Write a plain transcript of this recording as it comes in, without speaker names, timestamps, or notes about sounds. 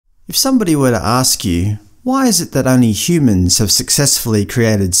If somebody were to ask you, why is it that only humans have successfully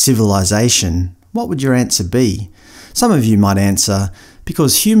created civilization, what would your answer be? Some of you might answer,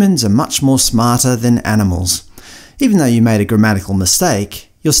 because humans are much more smarter than animals. Even though you made a grammatical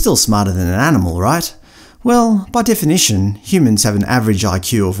mistake, you're still smarter than an animal, right? Well, by definition, humans have an average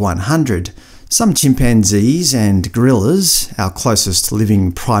IQ of 100. Some chimpanzees and gorillas, our closest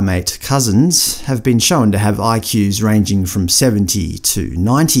living primate cousins, have been shown to have IQs ranging from 70 to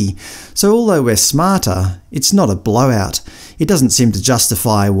 90. So although we're smarter, it's not a blowout. It doesn't seem to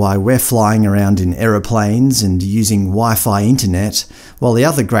justify why we're flying around in aeroplanes and using Wi-Fi internet, while the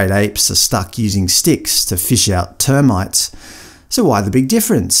other great apes are stuck using sticks to fish out termites. So why the big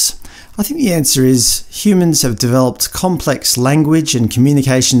difference? I think the answer is humans have developed complex language and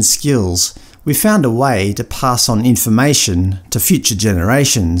communication skills. We found a way to pass on information to future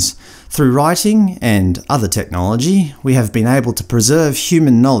generations. Through writing and other technology, we have been able to preserve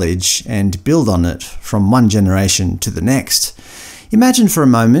human knowledge and build on it from one generation to the next. Imagine for a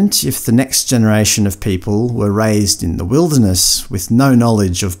moment if the next generation of people were raised in the wilderness with no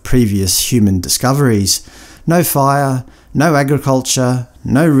knowledge of previous human discoveries. No fire, no agriculture,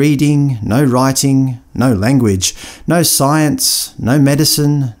 no reading, no writing, no language, no science, no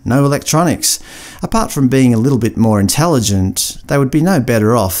medicine, no electronics. Apart from being a little bit more intelligent, they would be no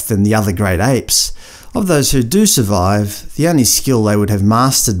better off than the other great apes. Of those who do survive, the only skill they would have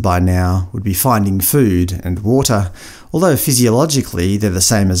mastered by now would be finding food and water. Although physiologically they're the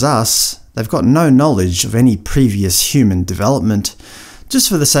same as us, they've got no knowledge of any previous human development. Just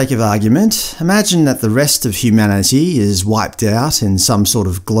for the sake of argument, imagine that the rest of humanity is wiped out in some sort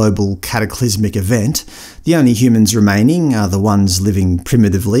of global cataclysmic event. The only humans remaining are the ones living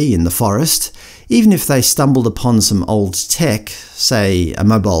primitively in the forest. Even if they stumbled upon some old tech, say a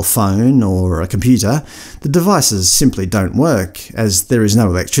mobile phone or a computer, the devices simply don't work, as there is no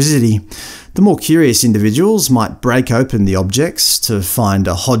electricity. The more curious individuals might break open the objects to find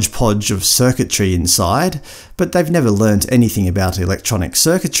a hodgepodge of circuitry inside, but they've never learnt anything about electronic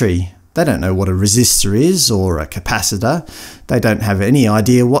circuitry. They don't know what a resistor is or a capacitor. They don't have any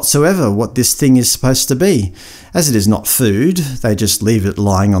idea whatsoever what this thing is supposed to be. As it is not food, they just leave it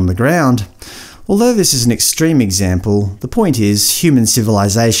lying on the ground. Although this is an extreme example, the point is human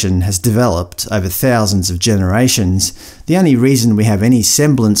civilization has developed over thousands of generations. The only reason we have any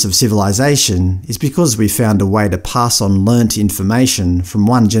semblance of civilization is because we found a way to pass on learnt information from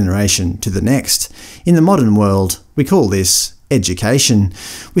one generation to the next. In the modern world, we call this education.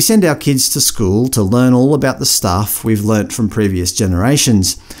 We send our kids to school to learn all about the stuff we've learnt from previous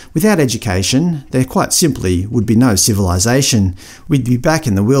generations. Without education, there quite simply would be no civilization. We'd be back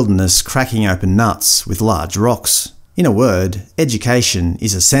in the wilderness cracking open nuts with large rocks. In a word, education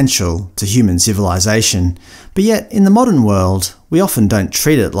is essential to human civilization. But yet, in the modern world, we often don't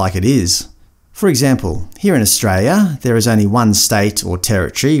treat it like it is. For example, here in Australia, there is only one state or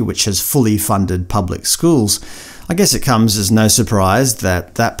territory which has fully funded public schools. I guess it comes as no surprise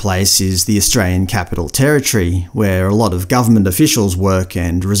that that place is the Australian Capital Territory, where a lot of government officials work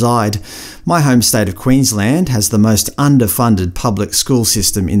and reside. My home state of Queensland has the most underfunded public school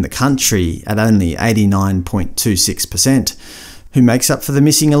system in the country at only 89.26%. Who makes up for the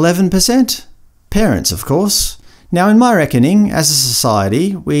missing 11%? Parents, of course. Now, in my reckoning, as a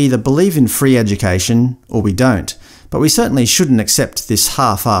society, we either believe in free education or we don't. But we certainly shouldn't accept this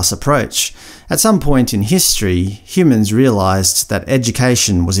half-ass approach. At some point in history, humans realised that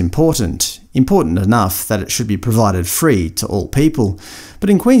education was important enough that it should be provided free to all people. But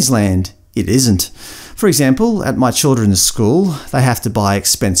in Queensland, it isn't. For example, at my children's school, they have to buy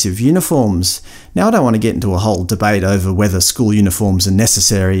expensive uniforms. Now, I don't want to get into a whole debate over whether school uniforms are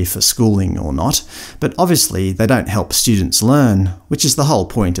necessary for schooling or not, but obviously they don't help students learn, which is the whole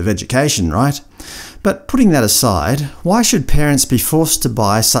point of education, right? But putting that aside, why should parents be forced to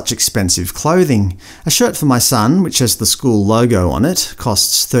buy such expensive clothing? A shirt for my son, which has the school logo on it,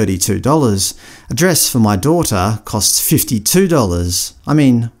 costs $32. A dress for my daughter costs $52. I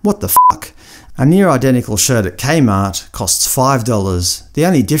mean, what the fuck? A near-identical shirt at Kmart costs $5, the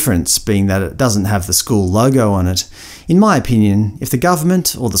only difference being that it doesn't have the school logo on it. In my opinion, if the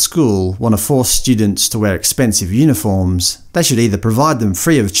government or the school want to force students to wear expensive uniforms, they should either provide them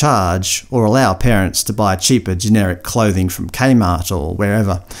free of charge or allow parents to buy cheaper generic clothing from Kmart or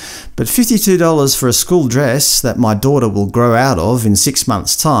wherever. But $52 for a school dress that my daughter will grow out of in 6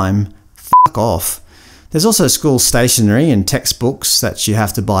 months' time? Fuck off. There's also school stationery and textbooks that you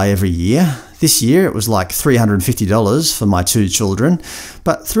have to buy every year. This year it was like $350 for my 2 children,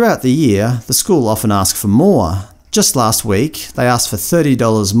 but throughout the year the school often asks for more. Just last week they asked for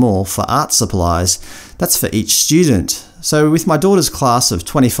 $30 more for art supplies. That's for each student. So with my daughter's class of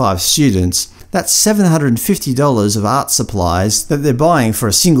 25 students, that's $750 of art supplies that they're buying for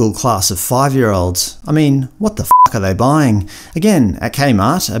a single class of 5-year-olds. I mean, what the f*** are they buying? Again, at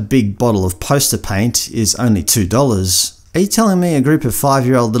Kmart, a big bottle of poster paint is only $2. Are you telling me a group of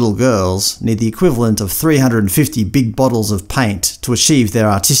 5-year-old little girls need the equivalent of 350 big bottles of paint to achieve their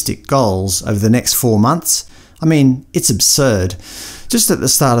artistic goals over the next 4 months? I mean, it's absurd. Just at the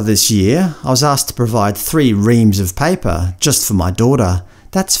start of this year, I was asked to provide 3 reams of paper just for my daughter.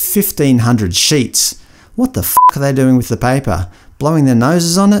 That's 1,500 sheets. What the f*** are they doing with the paper? Blowing their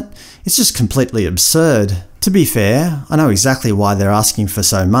noses on it? It's just completely absurd. To be fair, I know exactly why they're asking for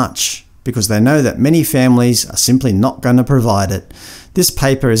so much. Because they know that many families are simply not going to provide it. This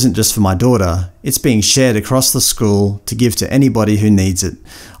paper isn't just for my daughter, it's being shared across the school to give to anybody who needs it.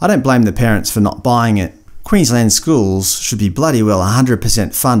 I don't blame the parents for not buying it. Queensland schools should be bloody well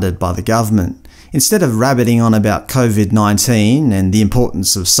 100% funded by the government. Instead of rabbiting on about COVID-19 and the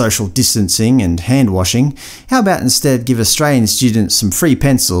importance of social distancing and hand washing, how about instead give Australian students some free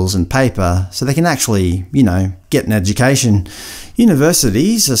pencils and paper so they can actually, get an education?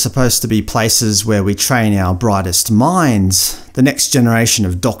 Universities are supposed to be places where we train our brightest minds, the next generation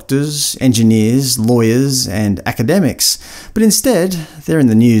of doctors, engineers, lawyers, and academics. But instead, they're in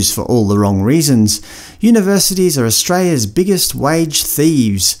the news for all the wrong reasons. Universities are Australia's biggest wage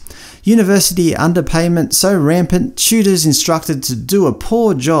thieves. University underpayment so rampant, tutors instructed to do a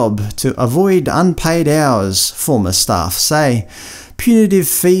poor job to avoid unpaid hours, former staff say. Punitive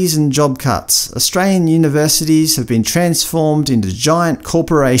fees and job cuts. Australian universities have been transformed into giant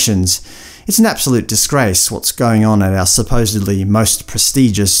corporations. It's an absolute disgrace what's going on at our supposedly most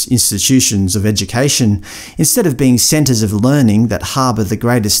prestigious institutions of education. Instead of being centres of learning that harbour the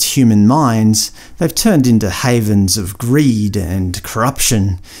greatest human minds, they've turned into havens of greed and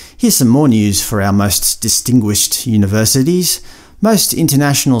corruption. Here's some more news for our most distinguished universities. Most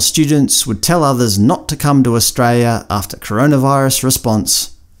international students would tell others not to come to Australia after coronavirus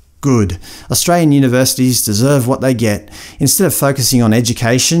response. Good. Australian universities deserve what they get. Instead of focusing on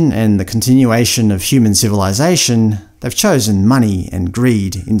education and the continuation of human civilization, they've chosen money and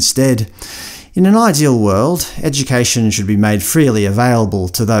greed instead. In an ideal world, education should be made freely available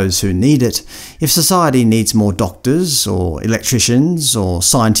to those who need it. If society needs more doctors, or electricians, or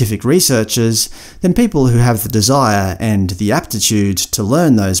scientific researchers, then people who have the desire and the aptitude to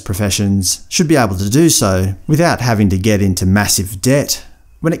learn those professions should be able to do so without having to get into massive debt.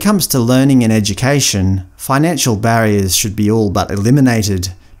 When it comes to learning and education, financial barriers should be all but eliminated,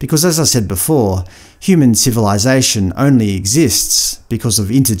 because as I said before, human civilization only exists because of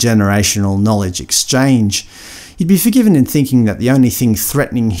intergenerational knowledge exchange. You'd be forgiven in thinking that the only thing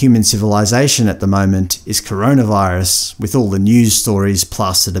threatening human civilization at the moment is coronavirus, with all the news stories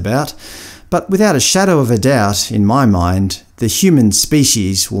plastered about. But without a shadow of a doubt, in my mind, the human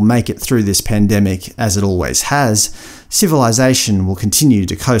species will make it through this pandemic as it always has. Civilization will continue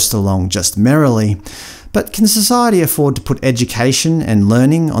to coast along just merrily. But can society afford to put education and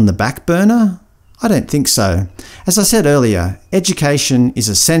learning on the back burner? I don't think so. As I said earlier, education is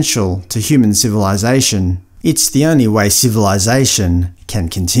essential to human civilization. It's the only way civilization can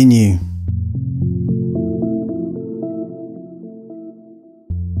continue.